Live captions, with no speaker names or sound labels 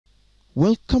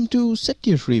Welcome to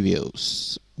Sethioz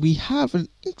Reviews. We have an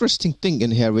interesting thing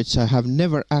in here which I have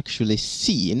never actually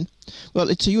seen. Well,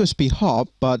 it's a USB hub,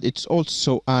 but it's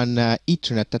also an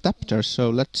Ethernet adapter, so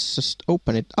let's just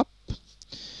open it up.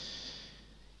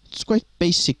 It's quite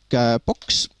basic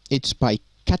box. It's by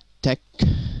Cateck.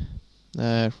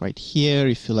 Right here,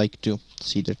 if you like to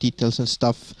see the details and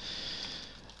stuff.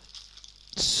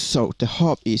 So the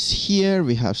hub is here,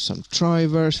 we have some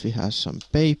drivers, we have some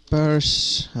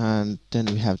papers, and then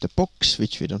we have the box,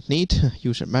 which we don't need,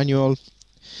 user manual.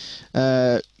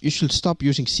 You should stop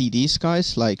using CDs,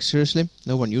 guys, like seriously,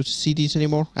 no one uses CDs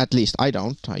anymore, at least I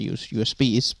don't, I use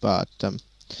USBs, but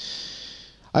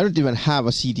I don't even have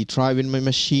a CD drive in my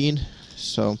machine,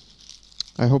 so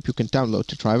I hope you can download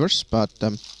the drivers, but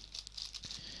how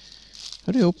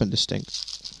do you open this thing?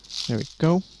 There we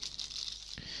go.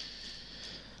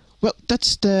 Well,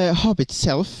 that's the hub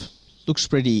itself. Looks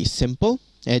pretty simple.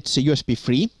 It's USB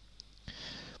free.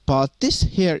 But this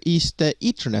here is the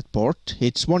Ethernet port.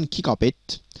 It's 1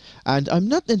 gigabit. And I'm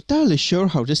not entirely sure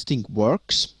how this thing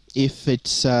works. If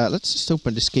it's... let's just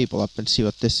open this cable up and see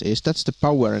what this is. That's the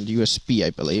power and USB,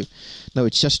 I believe. No,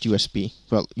 it's just USB.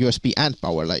 Well, USB and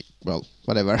power, like, well,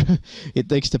 whatever. It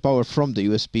takes the power from the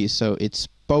USB, so it's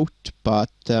both,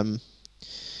 but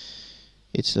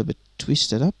it's a bit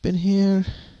twisted up in here.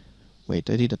 Wait,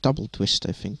 I did a double twist,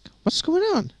 I think. What's going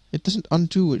on? It doesn't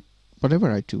undo it, whatever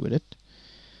I do with it.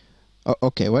 Oh,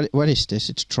 okay, what is this?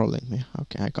 It's trolling me.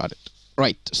 Okay, I got it.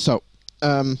 Right, so,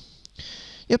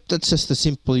 yep, that's just a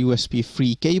simple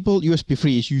USB-free cable.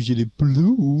 USB-free is usually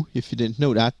blue. If you didn't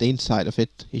know that, the inside of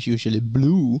it is usually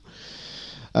blue.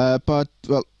 But,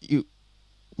 well,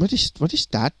 what is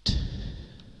that?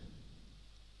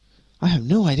 I have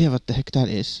no idea what the heck that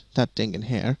is, that thing in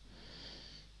here.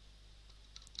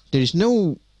 There is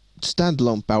no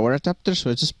standalone power adapter, so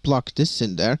I just plug this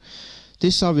in there.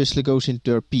 This obviously goes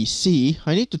into your PC.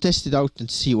 I need to test it out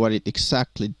and see what it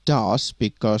exactly does,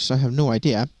 because I have no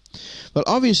idea. Well,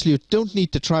 obviously you don't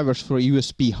need the drivers for a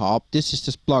USB hub. This is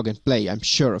just plug and play, I'm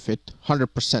sure of it,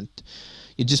 100%.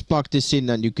 You just plug this in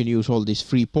and you can use all these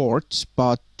free ports,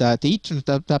 but the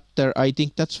Ethernet adapter, I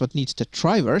think that's what needs the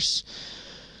drivers.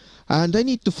 And I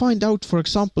need to find out, for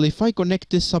example, if I connect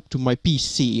this up to my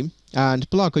PC and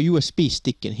plug a USB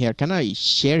stick in here, can I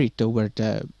share it over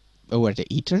the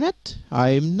Ethernet?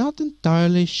 I'm not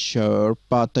entirely sure,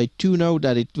 but I do know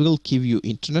that it will give you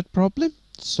internet problem.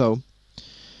 So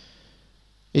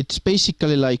it's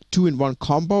basically like 2-in-1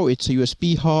 combo. It's a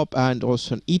USB hub and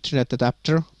also an Ethernet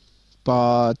adapter,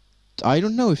 but I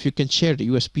don't know if you can share the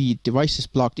USB devices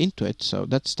plugged into it, so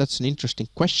that's an interesting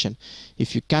question.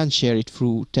 If you can share it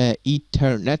through the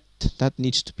Ethernet, that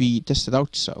needs to be tested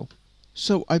out.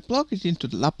 So I plugged it into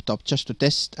the laptop just to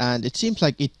test, and it seems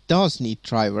like it does need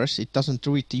drivers. It doesn't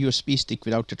read the USB stick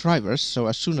without the drivers, so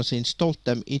as soon as I installed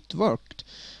them, it worked.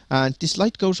 And this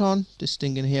light goes on, this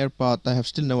thing in here, but I have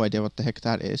still no idea what the heck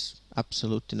that is.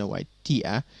 Absolutely no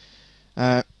idea.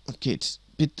 Okay, it's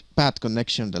a bit bad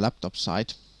connection on the laptop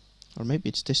side. Or maybe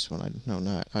it's this one, I don't know,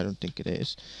 no, I don't think it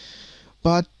is.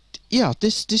 But yeah,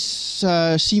 this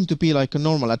seemed to be like a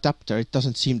normal adapter. It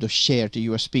doesn't seem to share the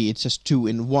USB, it's just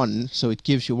 2-in-1, so it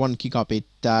gives you 1 gigabit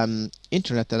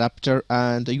internet adapter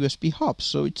and a USB hub,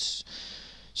 so it's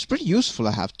pretty useful,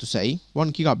 I have to say.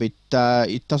 1 gigabit,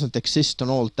 it doesn't exist on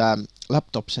all the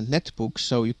laptops and netbooks,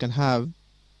 so you can have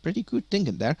pretty good thing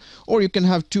in there. Or you can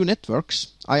have 2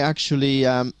 networks. I actually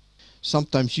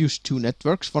sometimes use 2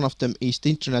 networks. One of them is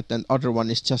the internet and other one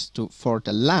is just for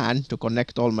the LAN to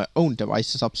connect all my own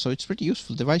devices up, so it's a pretty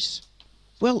useful device.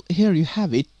 Well, here you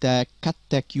have it, the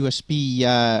Cateck USB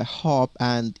hub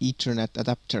and Ethernet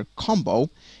adapter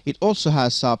combo. It also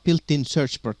has a built-in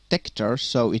surge protector,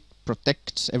 so it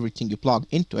protects everything you plug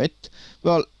into it.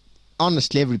 Well,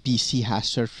 honestly, every PC has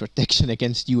surge protection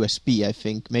against USB, I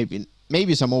think.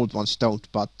 Maybe some old ones don't,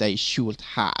 but they should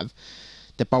have.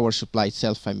 The power supply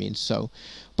itself, I mean, so.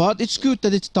 But it's good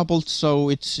that it's doubled, so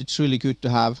it's really good to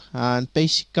have. And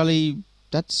basically,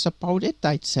 that's about it,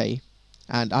 I'd say.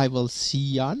 And I will see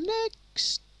ya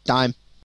next time.